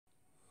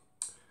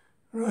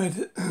Right,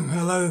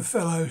 hello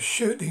fellow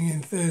shooting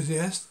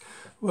enthusiasts.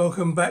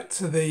 Welcome back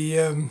to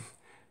the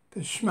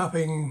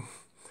shmupping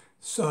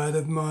side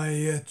of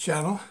my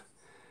channel.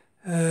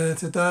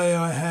 Today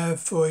I have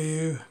for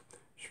you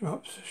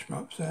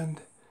shmups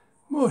and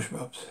more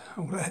shmups,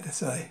 I'm glad to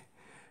say.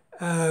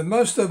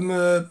 Most of them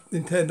are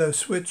Nintendo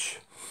Switch,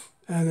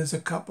 and there's a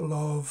couple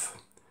of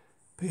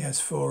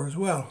PS4 as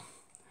well.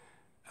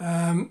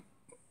 It's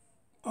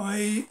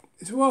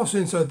a while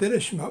since I did a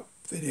shmup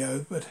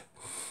video, but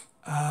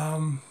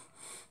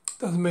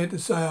doesn't mean to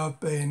say I've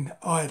been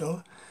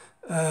idle.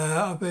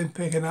 I've been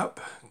picking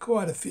up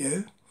quite a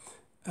few.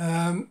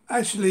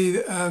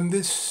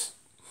 This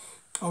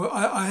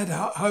I had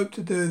hoped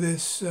to do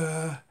this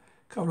a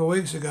couple of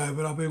weeks ago,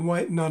 but I've been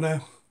waiting on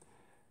a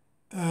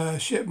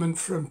shipment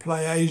from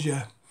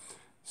PlayAsia.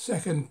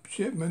 Second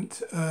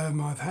shipment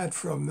I've had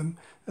from them.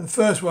 And the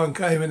first one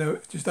came in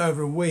just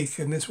over a week,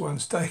 and this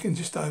one's taken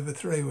just over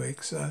 3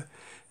 weeks. So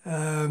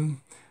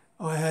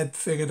I had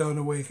figured on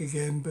a week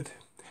again, but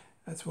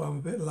that's why I'm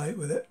a bit late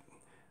with it.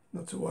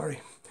 Not to worry.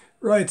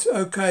 Right,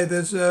 okay,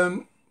 there's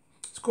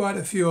quite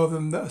a few of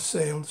them that are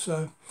sealed,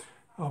 so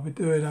I'll be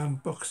doing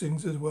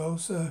unboxings as well.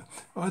 So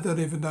I don't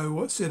even know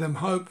what's in them.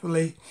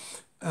 Hopefully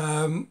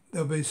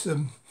there'll be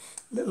some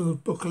little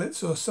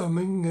booklets or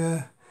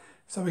something,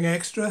 something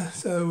extra.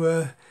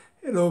 So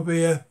it'll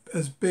be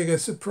as big a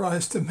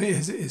surprise to me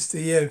as it is to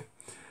you.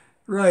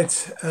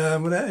 Right,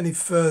 without any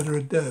further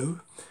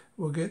ado,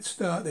 we'll get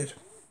started.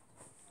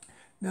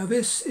 Now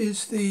this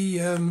is the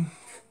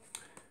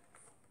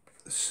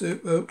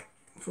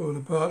falling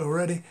apart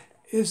already.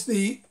 Is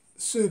the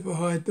Super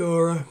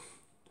Hydora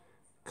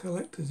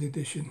Collector's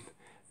Edition.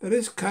 Now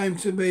this came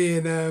to me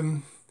in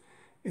a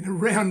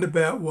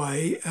roundabout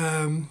way.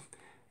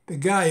 The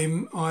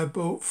game I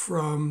bought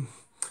from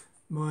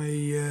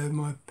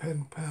my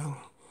pen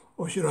pal,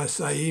 or should I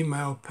say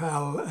email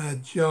pal,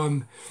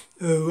 John,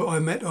 who I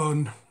met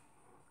on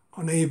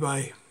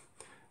eBay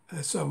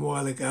some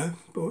while ago.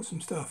 Bought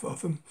some stuff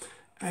off him,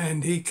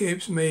 and he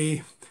keeps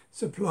me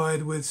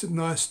supplied with some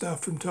nice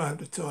stuff from time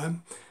to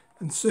time.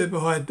 And Super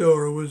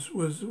Hydora was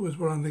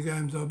one of the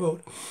games I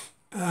bought.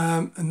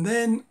 And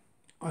then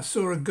I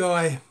saw a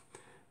guy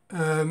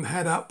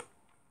had up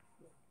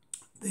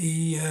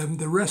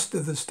the rest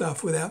of the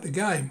stuff without the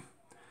game.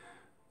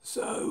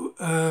 So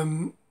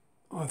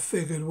I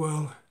figured,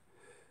 well,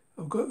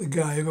 I've got the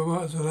game, I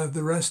might as well have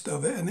the rest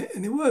of it. And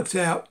it worked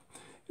out,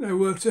 it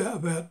worked out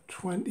about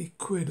 20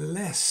 quid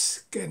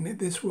less getting it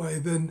this way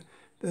than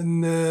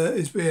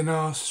is being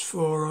asked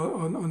for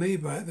on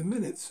eBay at the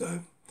minute.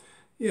 So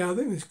yeah, I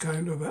think this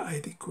came to about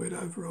 80 quid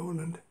overall,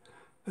 and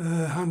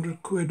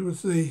 100 quid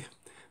was the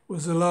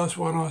last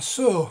one I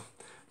saw.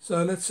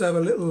 So let's have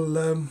a little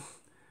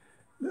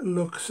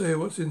look, see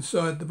what's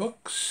inside the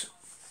box.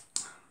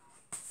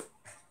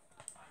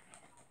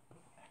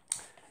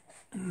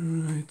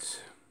 Right,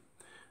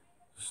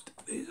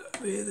 stick these up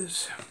here.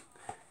 There's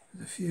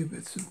a few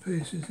bits and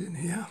pieces in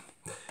here.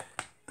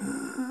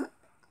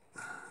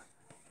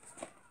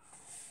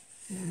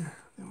 Yeah, I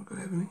think I've got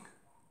everything.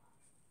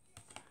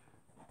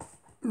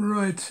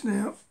 Right,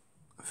 now,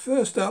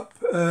 first up,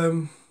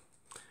 you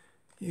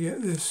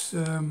get this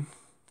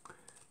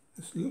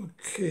this little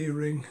key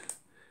ring.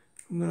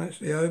 I'm going to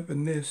actually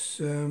open this,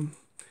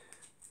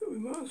 but we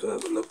might as well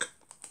have a look,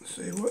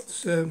 see what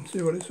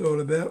it's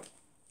all about.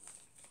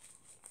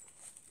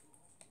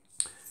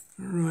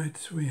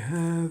 Right, we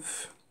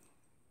have,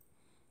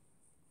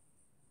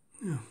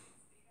 yeah,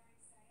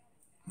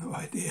 no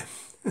idea.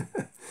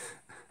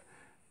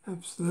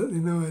 Absolutely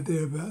no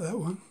idea about that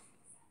one.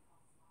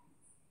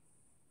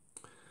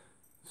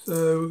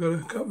 So we've got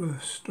a couple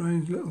of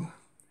strange little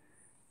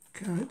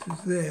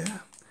characters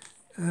there.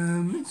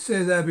 It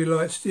says Abbey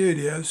Light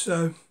Studios,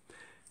 so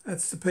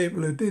that's the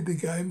people who did the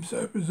game.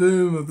 So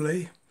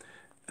presumably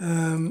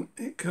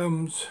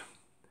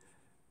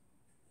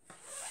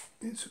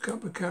it's a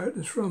couple of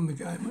characters from the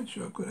game. Make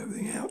sure I've got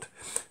everything out.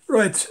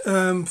 Right,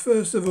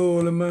 first of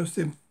all and most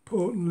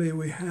importantly,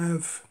 we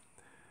have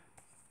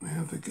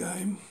the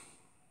game.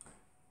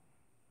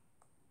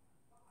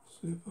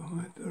 Super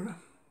Hydora.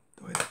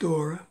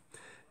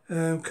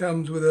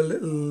 Comes with a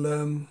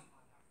little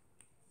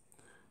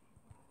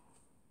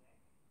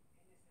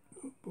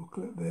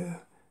booklet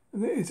there,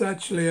 and it's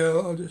actually,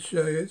 I'll just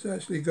show you, it's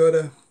actually got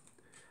a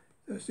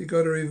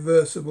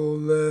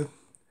reversible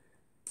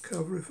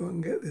cover. If I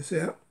can get this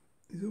out,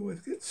 it always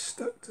gets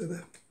stuck to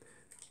the,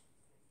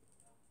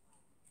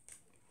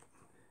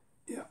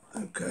 yeah,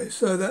 okay,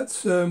 so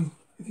that's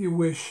if you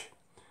wish,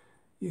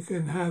 you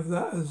can have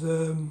that as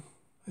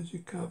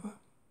your cover.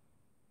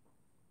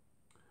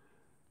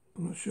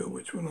 I'm not sure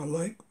which one I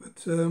like,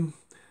 but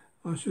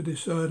I should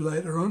decide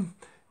later on.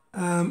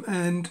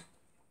 And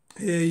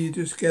here you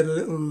just get a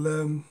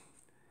little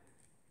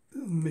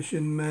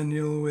mission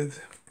manual with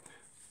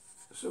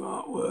some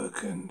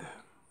artwork, and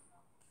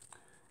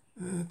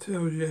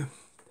tells you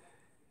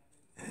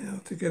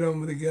how to get on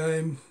with the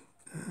game,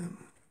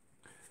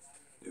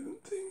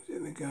 different things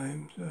in the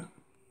game. So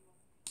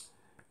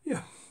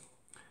yeah,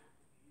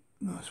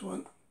 nice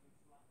one.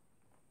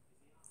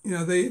 you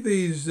know,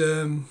 these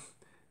are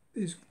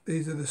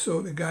the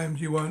sort of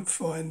games you won't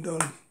find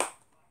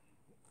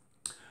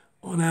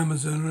on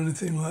Amazon or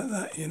anything like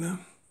that, you know.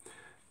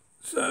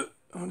 So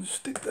I'll just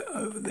stick that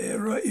over there.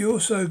 Right, you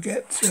also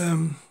get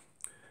a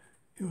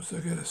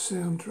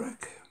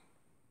soundtrack,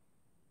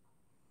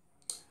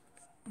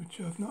 which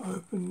I've not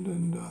opened,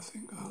 and I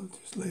think I'll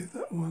just leave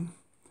that one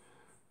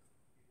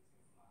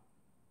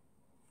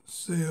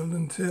sealed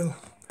until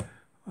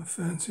I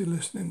fancy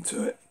listening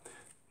to it.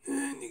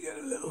 And you get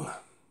a little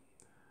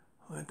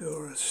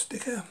Hydora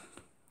sticker.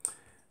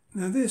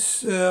 Now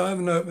this, I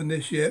haven't opened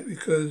this yet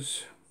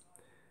because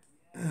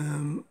I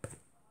don't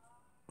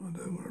want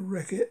to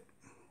wreck it.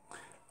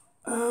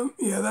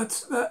 Yeah,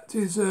 that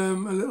is a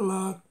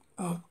little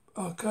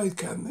arcade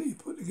cabinet you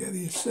put together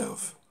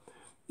yourself.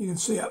 You can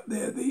see up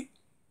there the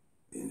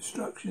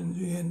instructions.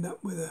 You end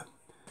up with a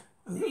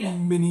little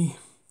mini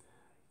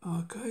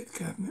arcade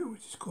cabinet,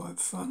 which is quite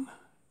fun.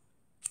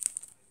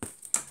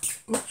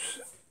 Oops,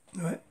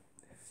 right,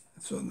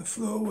 that's on the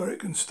floor where it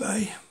can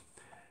stay,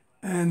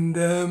 and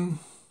you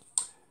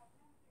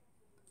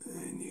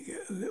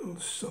get a little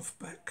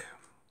softback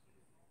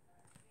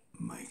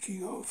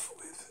making of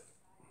with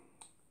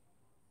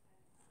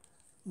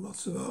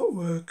lots of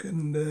artwork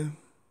and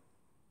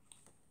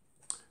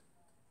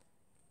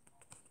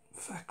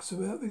facts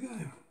about the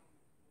game.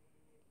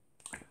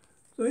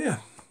 So yeah,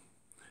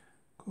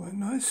 quite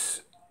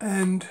nice.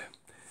 And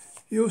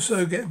you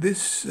also get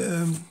this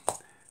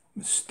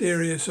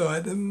mysterious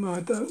item. I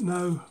don't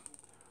know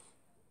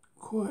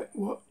quite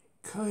what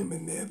came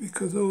in there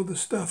because all the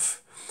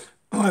stuff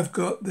I've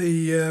got,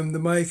 the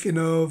making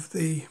of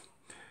the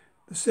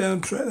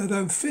soundtrack, they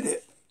don't fit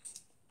it.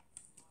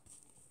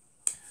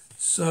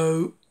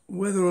 So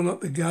whether or not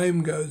the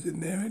game goes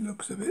in there, it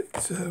looks a bit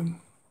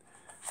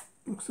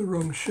looks the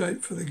wrong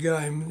shape for the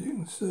game, as you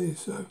can see.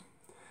 So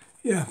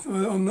yeah,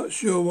 I'm not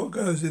sure what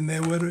goes in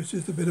there, whether it's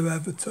just a bit of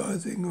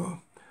advertising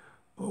or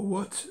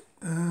what.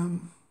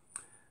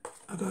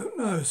 I don't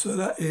know. So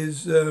that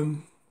is the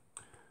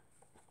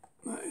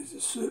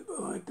Super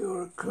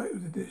Hydora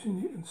Collector's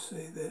Edition. You can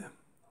see there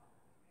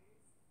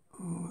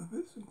all the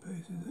bits and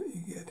pieces that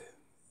you get.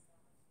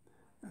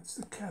 That's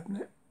the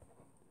cabinet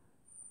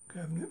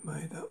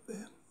made up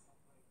there.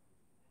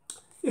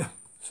 Yeah,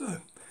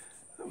 so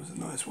that was a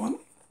nice one.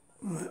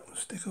 Right, we'll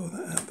stick all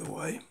that out of the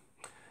way.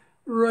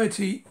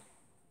 Righty,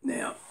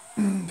 now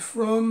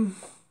from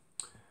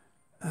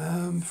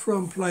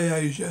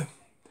PlayAsia,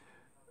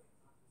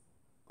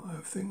 I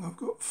think I've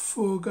got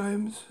 4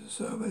 games,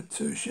 so I've had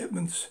 2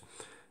 shipments.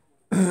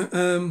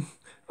 I mean,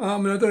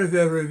 I don't know if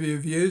ever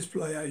you've used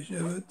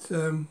PlayAsia, but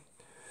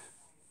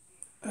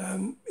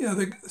you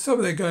know, some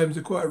of their games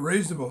are quite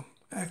reasonable,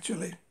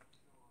 actually.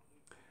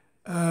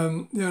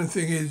 The only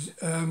thing is,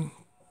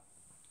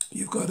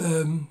 you've got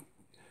a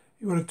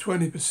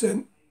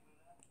 20%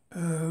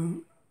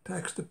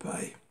 tax to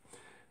pay,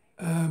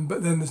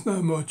 but then there's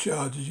no more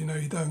charges. You know,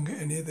 you don't get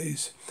any of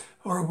these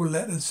horrible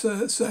letters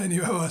saying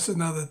you owe us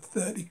another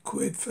 30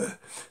 quid for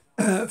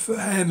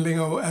handling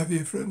or what have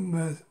you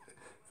from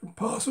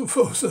Parcel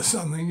Force or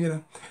something.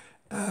 You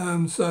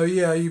know, so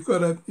yeah, you've got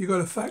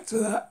to factor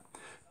that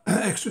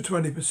extra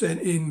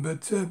 20% in.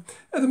 But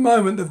at the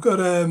moment, they've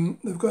got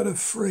a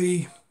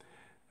free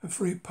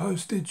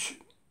postage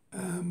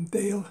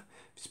deal.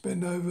 If you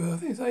spend over, I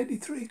think it's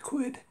 83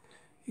 quid,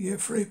 you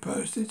get free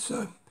postage.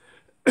 So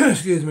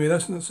excuse me,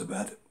 that's not so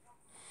bad.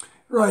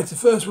 Right, the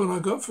first one I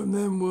got from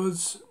them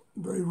was a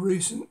very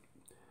recent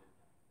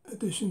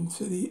addition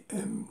to the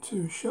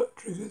M2 shot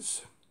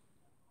triggers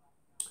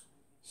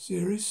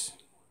series,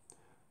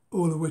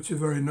 all of which are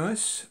very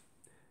nice.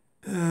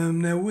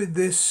 Now with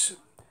this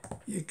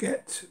you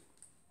get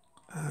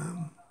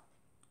a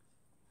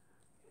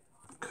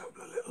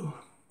couple of little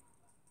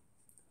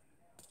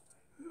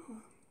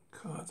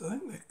cards. I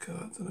think they're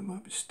cards, and they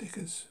might be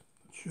stickers,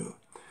 not sure,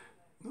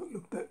 not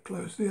looked that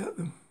closely at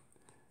them.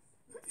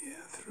 But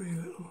yeah, 3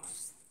 little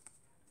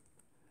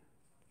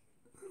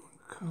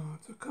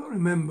cards. I can't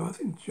remember, I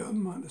think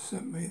John might have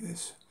sent me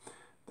these.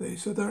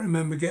 I don't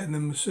remember getting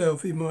them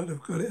myself. He might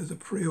have got it as a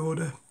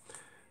pre-order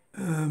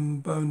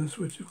bonus,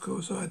 which of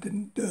course I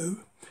didn't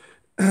do.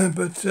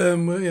 But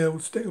well, yeah, we'll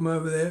stick them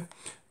over there.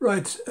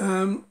 Right, as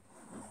I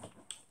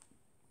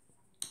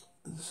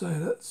say,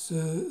 that's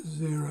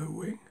Zero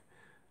Wing.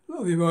 A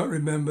lot of you might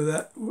remember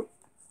that,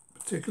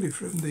 particularly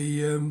from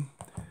the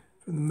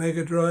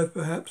Mega Drive,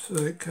 perhaps. So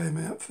it came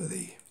out for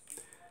the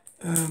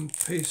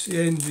PC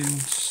Engine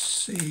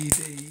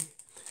CD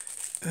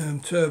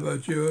Turbo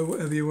Duo,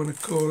 whatever you want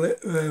to call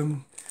it,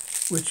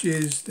 which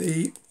is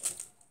the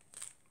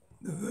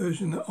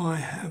version that I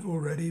have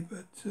already.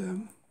 But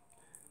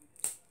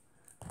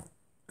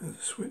as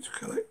a Switch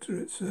collector,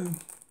 it's a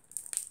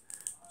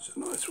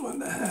nice one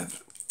to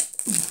have.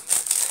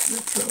 No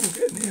trouble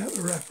getting the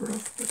outer wrapper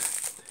off, but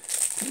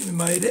I think we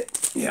made it.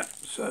 Yeah,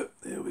 so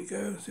there we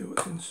go. See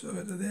what's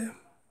inside of there.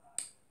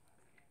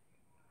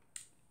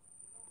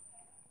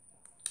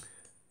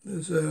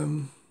 There's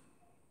a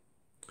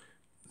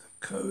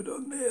code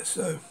on there,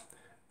 so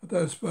I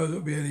don't suppose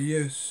it'll be any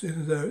use,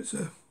 seeing as though it's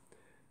a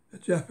a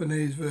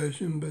Japanese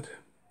version, but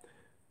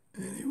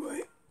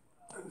anyway,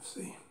 let's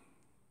see.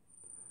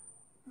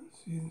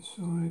 That's the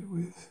inside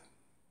with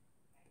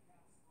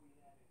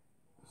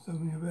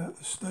something about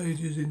the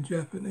stages in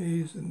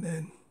Japanese, and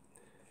then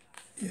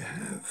you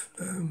have,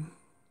 I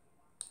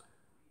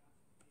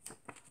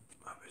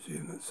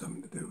presume that's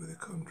something to do with the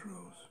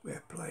controls. We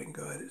have playing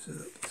guide, it's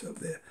up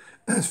there.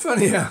 And it's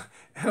funny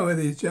how with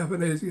these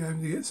Japanese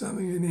games you get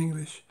something in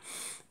English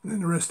and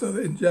then the rest of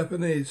it in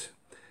Japanese.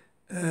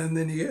 And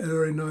then you get a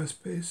very nice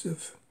piece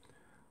of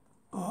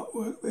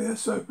artwork there,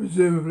 so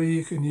presumably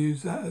you can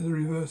use that as a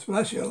reverse. But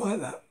actually I like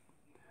that.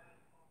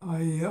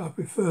 I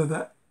prefer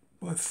that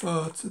by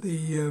far to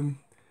the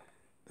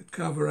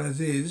cover as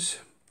is,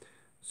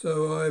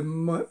 so I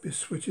might be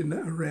switching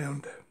that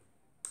around.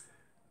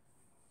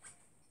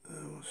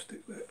 I'll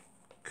stick that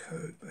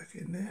code back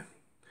in there.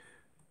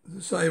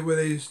 As I say, with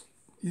these,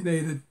 you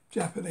need a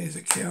Japanese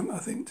account, I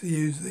think, to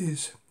use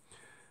these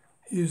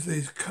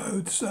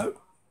codes. So,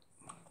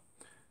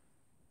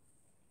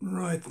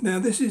 right now,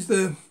 this is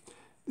the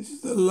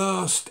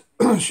last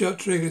Shut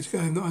Triggers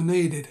game that I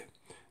needed,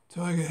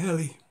 Tiger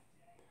Heli.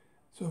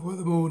 So I've got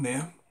them all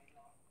now.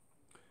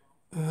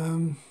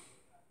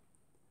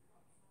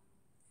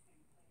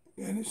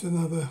 Again, it's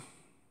another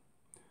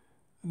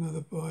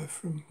buy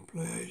from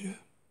PlayAsia.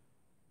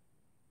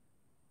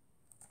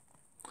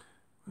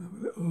 Have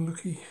a little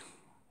looky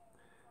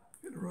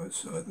at the right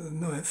side of the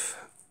knife.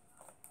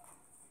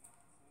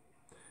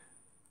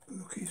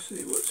 Looky,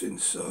 see what's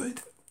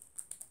inside.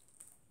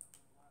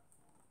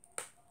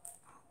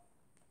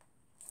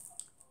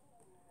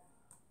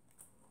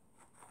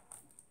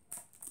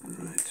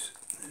 Right,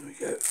 there we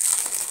go.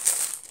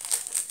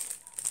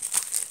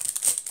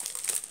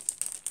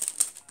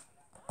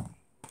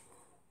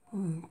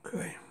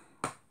 Okay.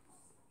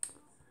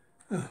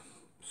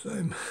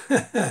 Same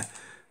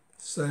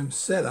same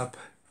setup.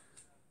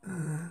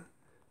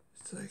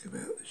 Let's take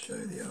about to show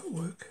the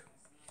artwork.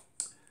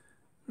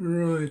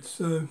 Right,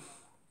 so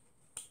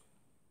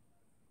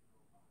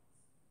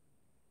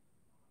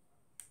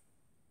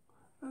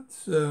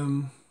that's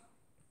I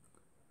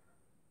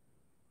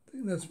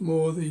think that's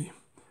more the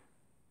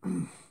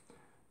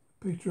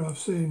picture I've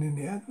seen in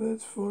the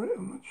adverts for it.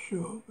 I'm not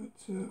sure, but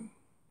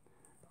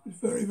it's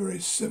very, very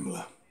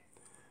similar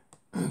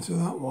to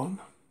that one.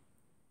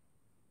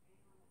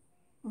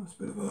 Nice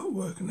bit of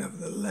artwork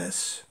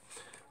nevertheless,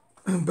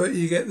 but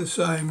you get the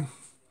same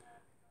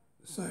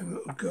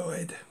little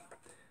guide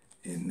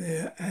in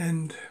there,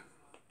 and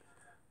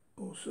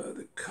also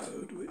the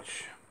code,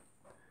 which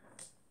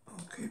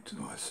I'll keep to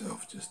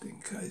myself just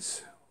in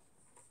case.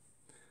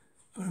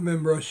 I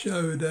remember I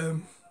showed a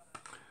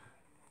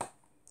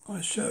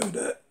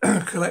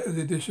collector's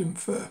edition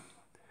for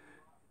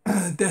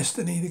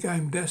Destiny, the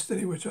game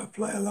Destiny, which I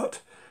play a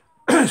lot.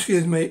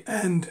 Excuse me,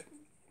 and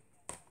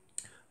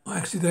I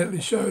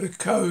accidentally showed a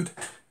code,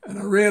 and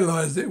I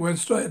realised it went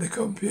straight to the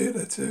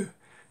computer to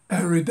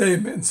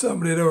redeem it, and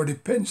somebody had already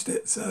pinched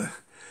it, so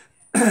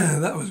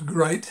that was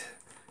great.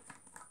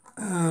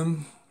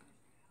 I'm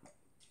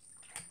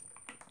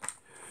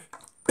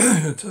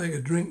going to take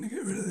a drink to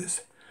get rid of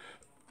this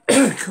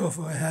cough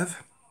I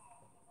have.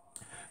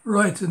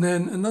 Right, and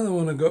then another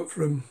one I got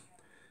from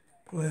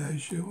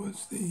PlayAsia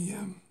was the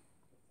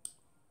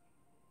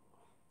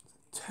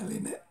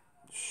Telenet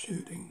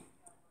shooting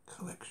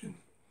collection.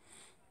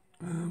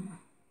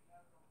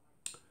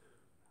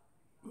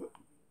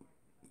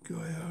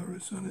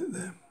 Gaiara's on it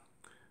there.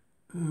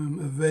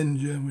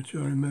 Avenger, which I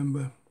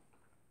remember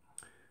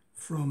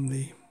from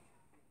the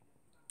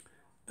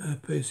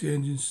PC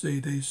Engine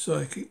CD,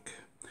 Psychic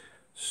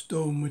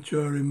Storm, which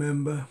I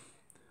remember,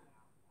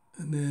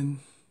 and then,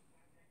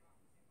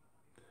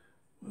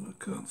 well, I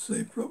can't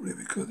see properly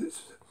because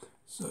it's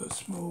so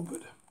small,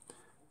 but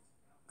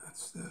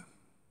that's the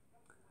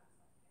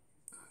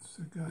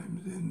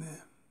games in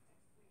there.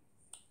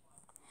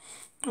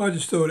 I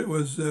just thought it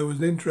was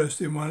an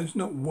interesting one. It's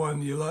not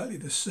one you're likely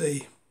to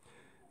see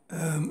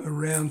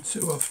around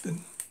too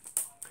often,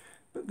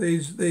 but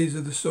these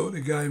are the sort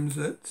of games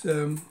that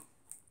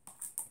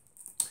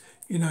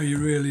you know, you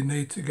really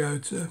need to go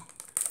to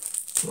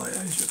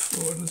PlayAsia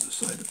for, and as I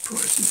say, the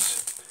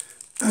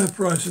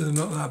prices are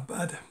not that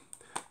bad.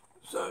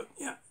 So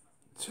yeah,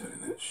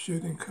 Telenet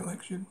shooting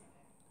collection,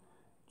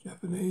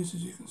 Japanese,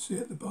 as you can see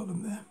at the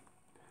bottom there.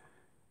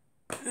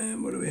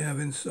 And what do we have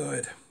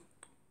inside?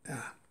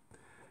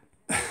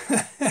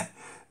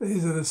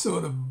 These are the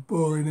sort of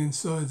boring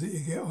insides that you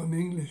get on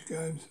English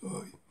games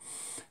or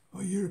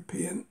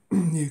European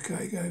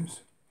UK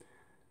games.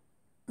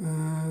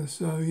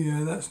 So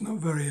yeah, that's not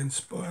very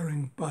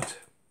inspiring, but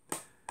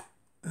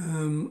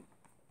I'm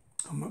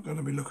not going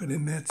to be looking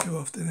in there too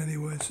often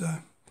anyway, so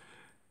it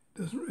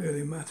doesn't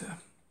really matter.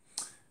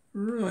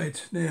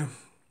 Right, now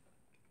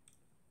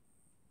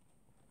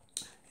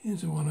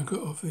here's the one I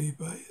got off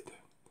eBay at a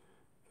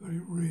very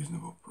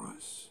reasonable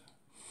price.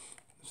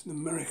 It's an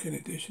American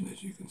edition,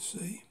 as you can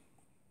see.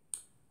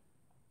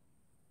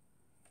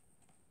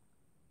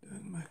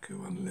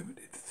 Danmaku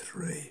Unlimited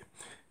 3.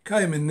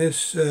 Came in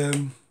this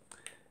very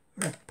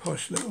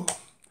posh little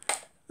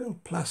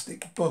little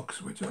plastic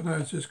box, which I know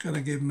is just going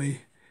to give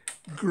me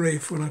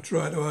grief when I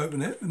try to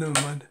open it, but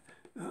never mind.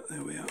 Oh,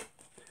 there we are.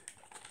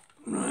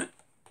 Right,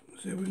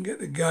 see if we can get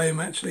the game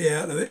actually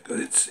out of it,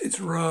 because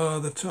it's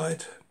rather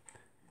tight.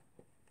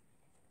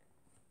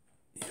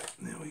 Yep,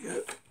 there we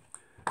go.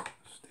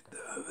 Stick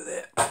that over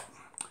there.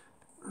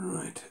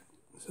 Right,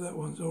 so that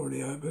one's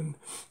already open.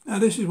 Now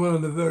this is one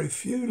of the very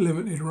few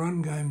limited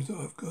run games that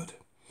I've got,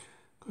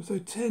 because they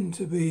tend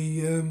to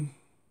be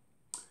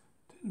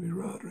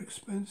rather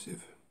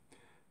expensive,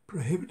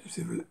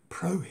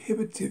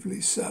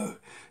 prohibitively so.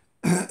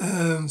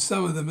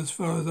 Some of them, as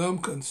far as I'm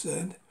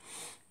concerned.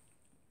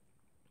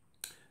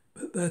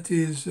 But that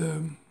is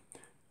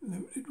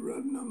limited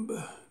run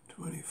number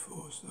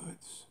 24, so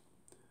it's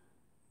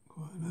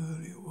quite an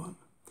earlier one.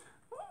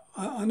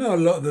 I know a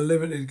lot of the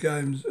limited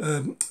games,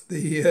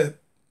 the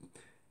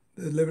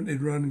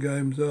limited run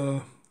games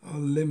are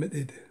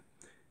limited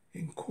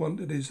in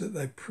quantities that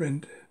they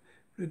print,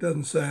 but it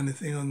doesn't say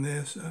anything on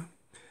there. So,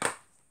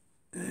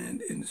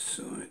 and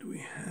inside we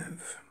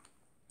have,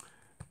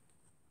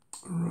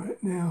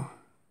 right now,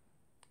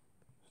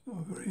 it's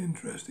not very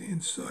interesting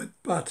inside,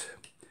 but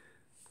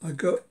I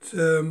got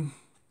the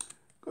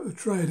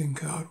trading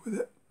card with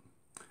it,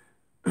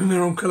 and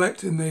now I'm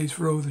collecting these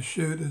for all the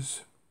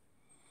shooters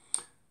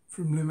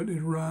from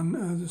limited run.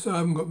 As I say, I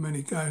haven't got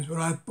many games, but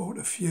I've bought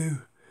a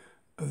few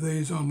of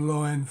these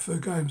online for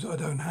games that I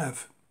don't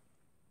have.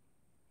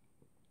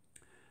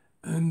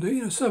 And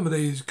you know, some of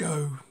these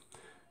go,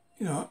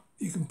 you know,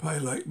 you can pay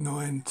like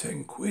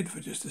 9-10 quid for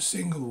just a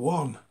single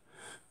one.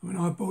 I mean,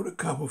 I bought a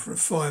couple for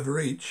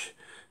 £5 each,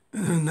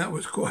 and that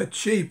was quite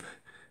cheap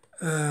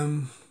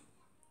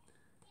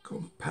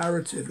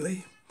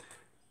comparatively.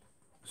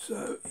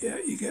 So yeah,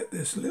 you get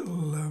this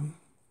little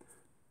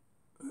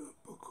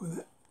book with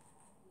it,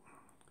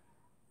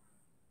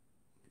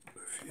 a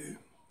few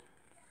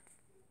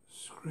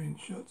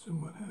screenshots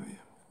and what have you.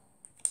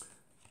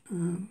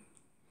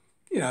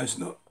 You know, it's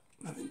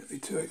nothing to be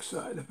too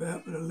excited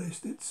about, but at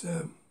least it's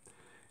an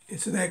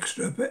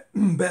extra bit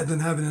better than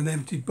having an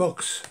empty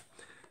box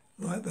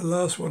like the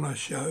last one I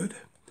showed.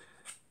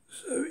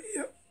 So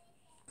yeah,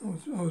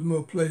 I was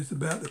more pleased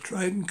about the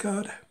trading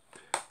card.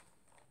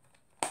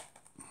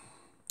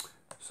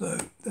 So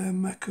they're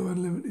Mako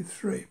Unlimited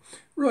 3.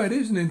 Right,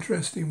 here's an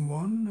interesting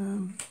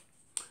one.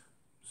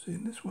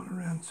 Seen this one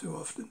around too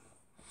often.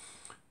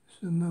 This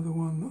is another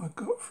one that I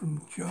got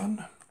from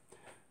John.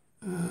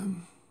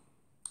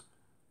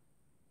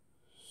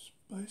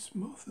 Space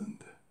Moth and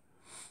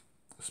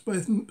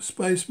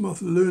Space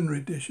Moth Lunar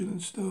Edition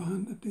and Star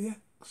Hunter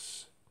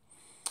DX.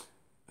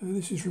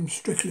 This is from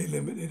Strictly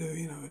Limited,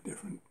 you know, a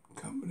different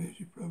company, as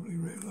you probably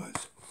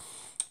realise.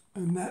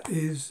 And that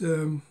is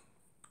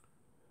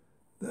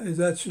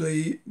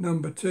actually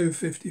number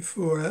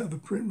 254 out of a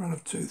print run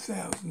of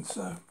 2000,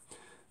 so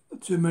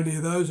not too many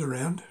of those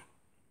around.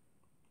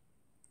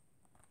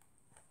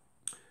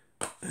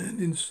 And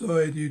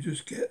inside you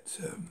just get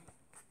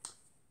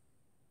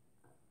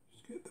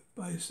the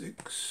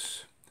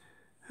basics.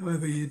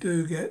 However, you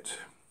do get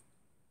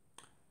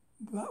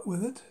that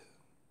with it,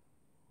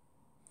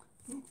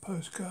 little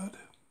postcard,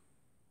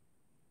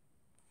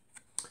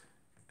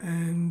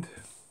 and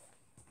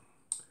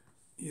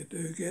you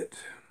do get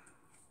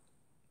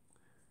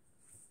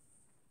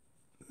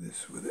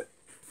this with it.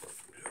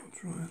 I'll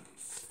try and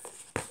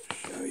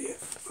show you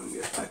if I can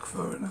get back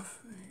far enough.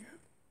 There you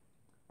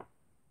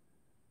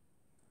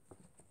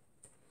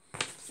go.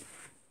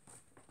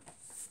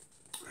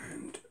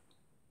 And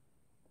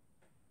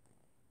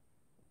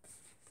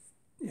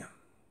yeah,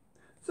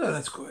 so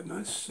that's quite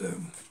nice.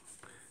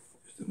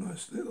 Just a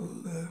nice little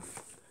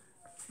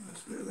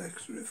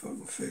extra, if I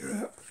can figure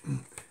out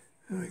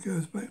how it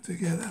goes back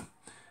together.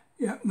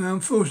 Yeah. Now,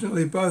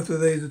 unfortunately, both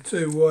of these are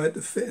too wide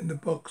to fit in the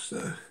box,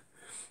 so.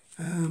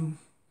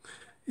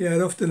 Yeah,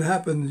 it often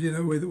happens, you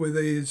know, with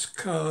these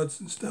cards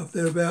and stuff.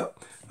 They're about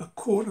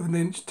 1/4 of an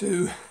inch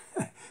too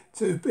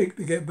big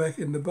to get back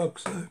in the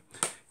box, so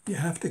you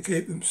have to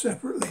keep them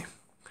separately.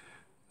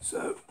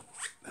 So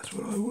that's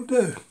what I will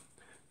do.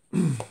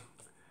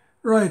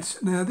 Right,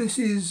 now this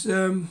is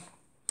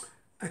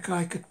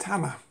Akai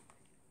Katana.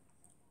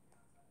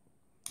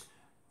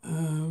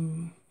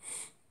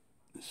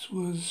 This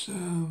was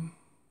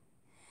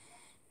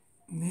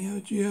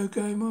Neo Geo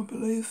game, I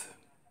believe.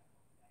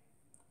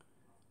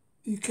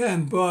 You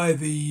can buy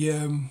the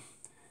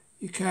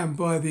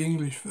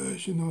English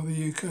version or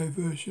the UK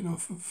version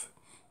off of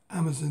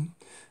Amazon,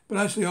 but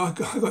actually I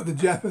got the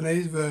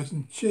Japanese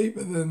version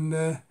cheaper than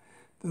I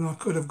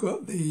could have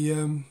got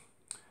the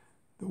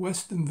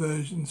Western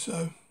version,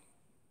 so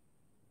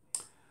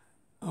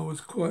I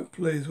was quite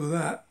pleased with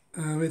that.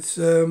 It's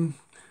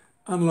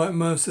unlike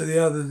most of the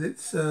others.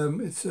 It's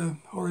a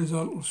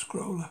horizontal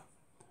scroller.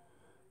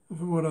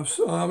 From what I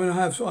mean,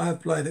 I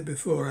have played it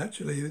before.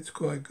 Actually, it's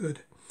quite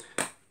good.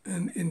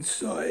 And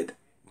inside,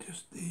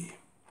 just the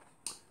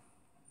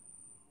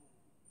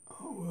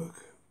artwork.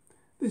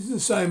 This is the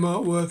same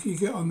artwork you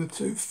get on the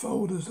 2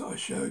 folders that I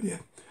showed you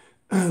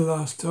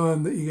last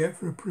time that you get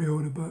for a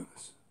pre-order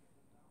bonus.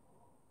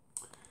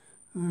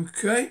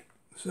 Okay,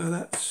 So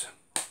that's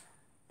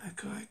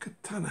Akai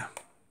Katana.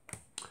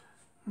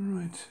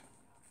 Right.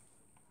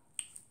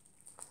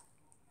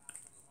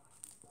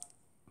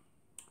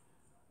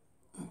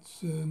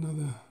 That's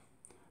another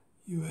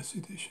US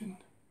edition.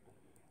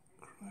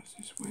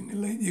 Crisis Wing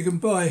Elite. You can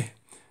buy.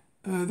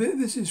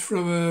 This is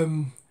from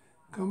a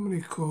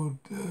company called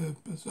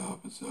Bazaar,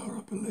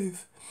 I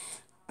believe.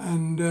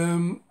 And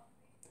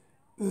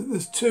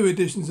there's two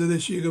editions of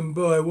this you can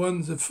buy.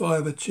 One's a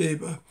 $5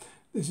 cheaper.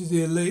 This is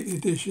the Elite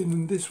edition,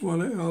 and this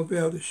one I'll be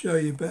able to show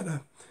you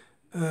better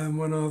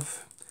when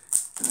I've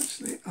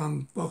actually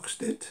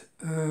unboxed it.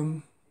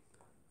 When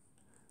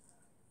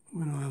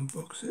I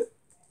unbox it.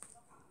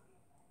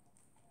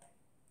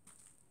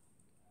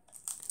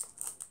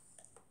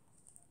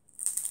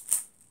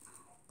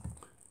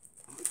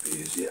 Might be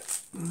easier.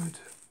 Right.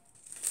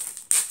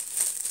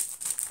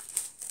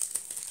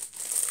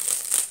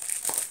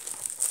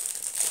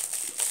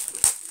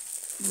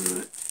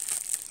 Right.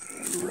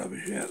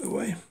 Rubbish out of the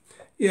way.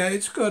 Yeah,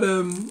 it's got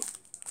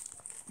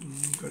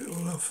got it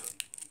all off.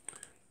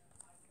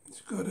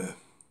 It's got a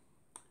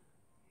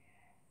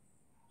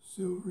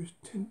silverish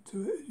tint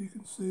to it, as you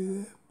can see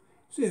there.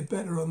 See it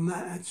better on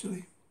that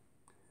actually.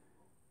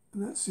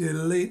 And that's the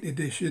Elite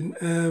edition.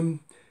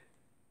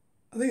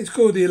 I think it's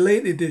called the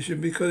Elite edition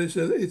because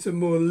it's a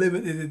more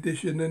limited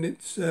edition, and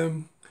it's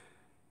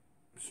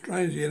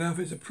strangely enough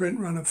it's a print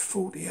run of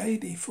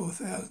 4080,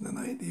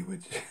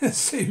 which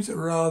seems a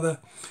rather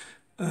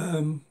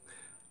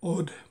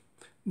odd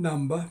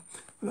number.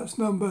 But that's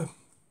number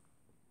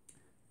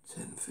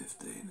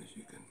 1015, as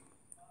you can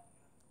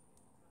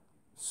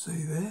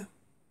see there.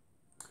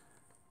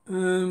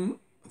 I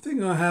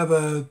think I have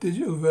a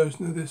digital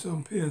version of this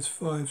on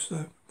PS5,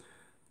 so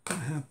I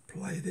have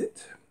played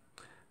it.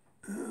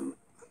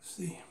 That's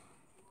the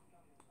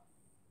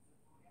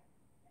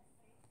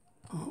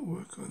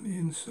artwork on the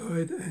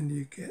inside, and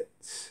you get,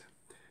 let's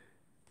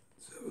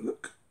have a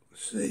look,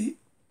 see,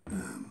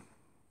 sure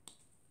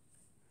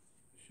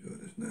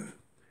there's no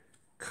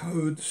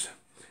codes.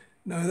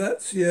 No,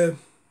 that's your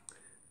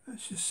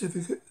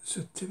certificate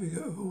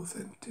of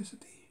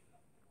authenticity.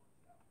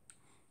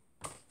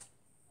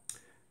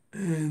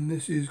 And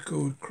this is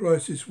called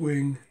Crisis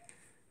Wing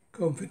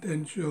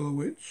Confidential,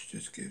 which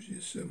just gives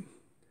you some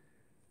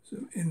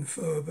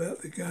info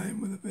about the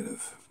game with a bit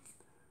of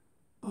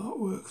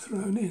artwork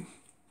thrown in.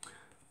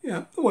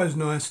 Yeah, always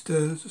nice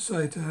to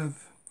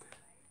have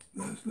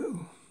those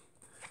little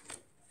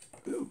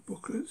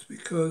booklets,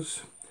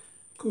 because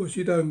of course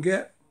you don't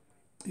get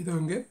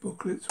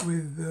booklets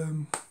with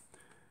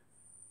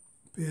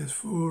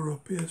PS4 or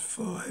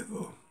PS5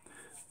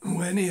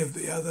 or any of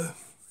the other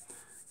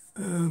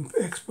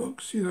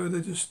Xbox. You know,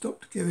 they just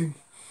stopped giving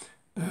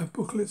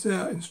booklets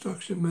out,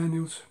 instruction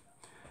manuals.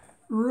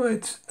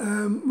 Right,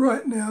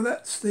 right now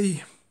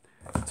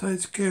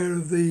takes care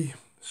of the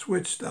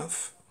Switch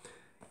stuff.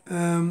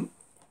 Right,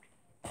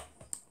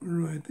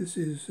 this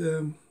is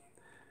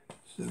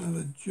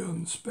another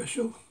John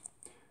special.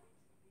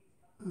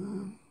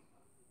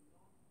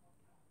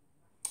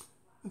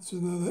 That's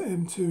another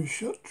M2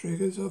 shot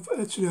triggers. I've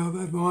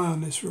had my eye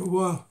on this for a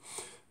while,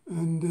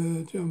 and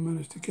John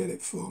managed to get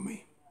it for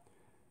me.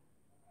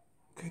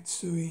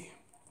 Ketsui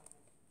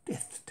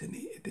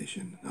Destiny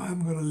edition. I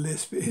haven't got a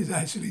list, but it's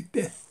actually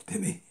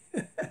Destiny.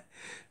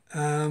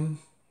 Yeah,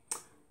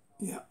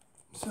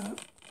 so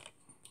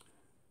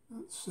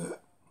that's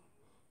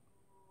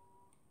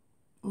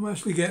I'm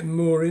actually getting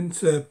more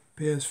into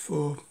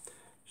PS4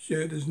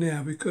 shooters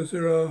now because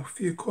there are a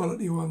few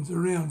quality ones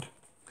around.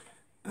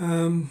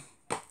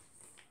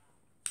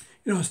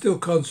 You know, I still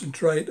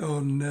concentrate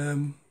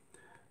on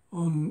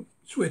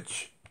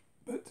Switch,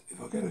 but if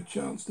I get a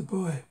chance to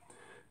buy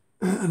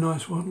a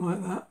nice one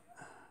like that,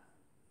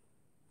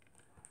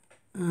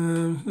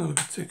 it's not a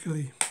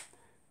particularly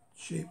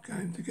cheap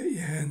game to get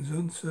your hands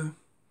on, so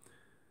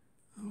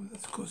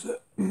that's of course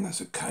that's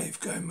a cave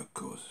game, of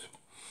course.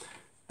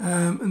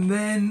 And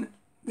then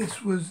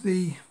this was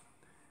the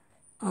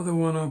other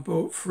one I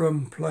bought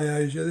from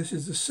PlayAsia. This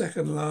is the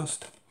second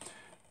last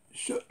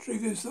shot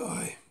triggers that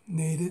I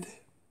needed.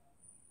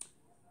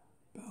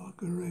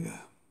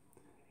 Belgariga.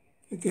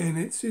 Again,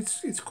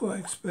 it's quite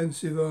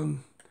expensive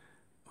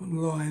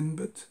online,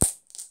 but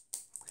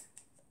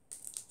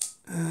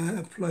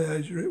at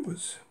PlayAsia it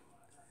was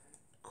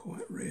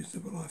quite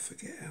reasonable. I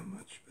forget how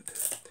much,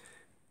 but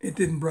it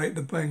didn't break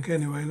the bank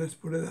anyway, let's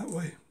put it that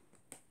way.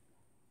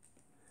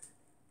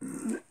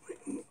 Let's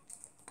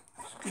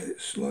get it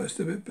sliced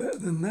a bit better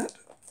than that.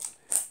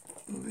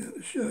 I'll be able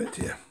to show it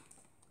to you.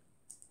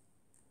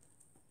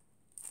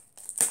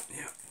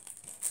 Yeah.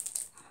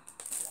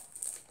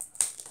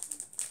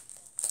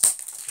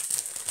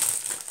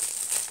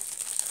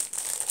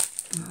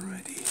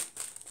 Alrighty.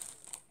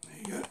 There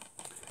you go.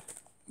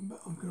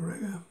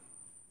 Belgariga.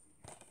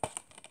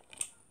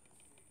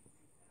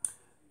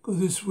 Because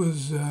this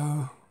was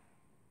a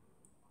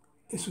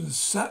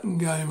Saturn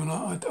game, and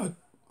I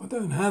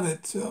don't have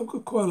it. So I've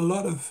got quite a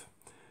lot of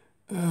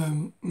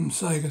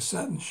Sega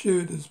Saturn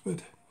shooters,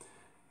 but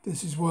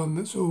this is one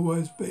that's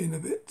always been a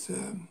bit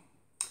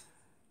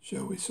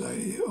shall we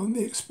say, on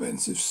the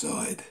expensive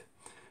side.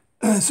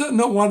 So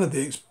not one of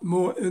the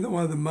not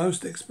one of the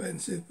most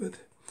expensive, but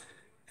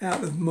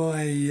out of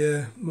my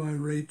my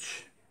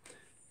reach.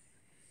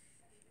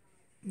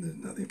 There's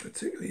nothing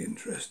particularly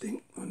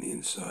interesting on the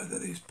inside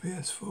of these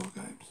PS4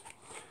 games.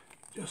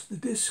 Just the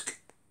disc.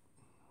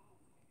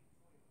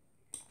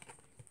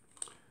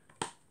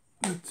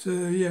 But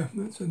yeah,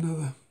 that's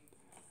another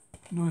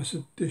nice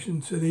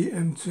addition to the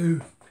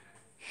M2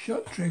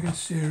 shot trigger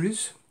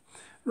series.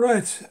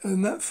 Right,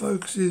 and that,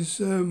 folks,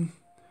 is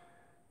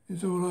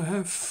all I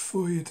have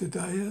for you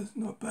today. It's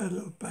not a bad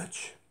little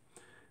batch.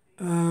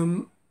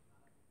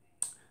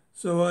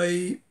 So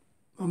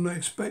I'm not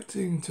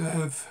expecting to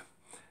have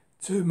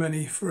too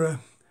many for a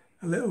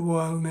little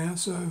while now,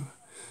 so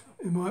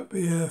it might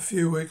be a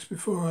few weeks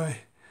before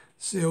I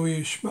see all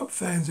you Shmup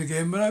fans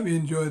again, but I hope you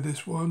enjoyed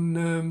this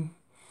one.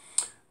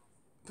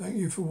 Thank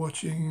you for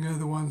watching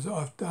the ones that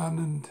I've done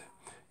and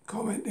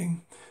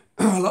commenting.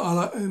 I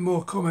like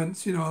more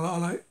comments, you know, I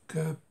like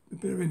a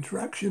bit of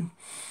interaction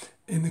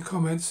in the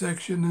comment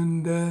section,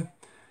 and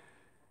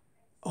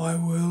I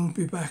will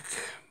be back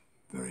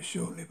very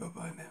shortly.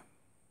 Bye-bye now.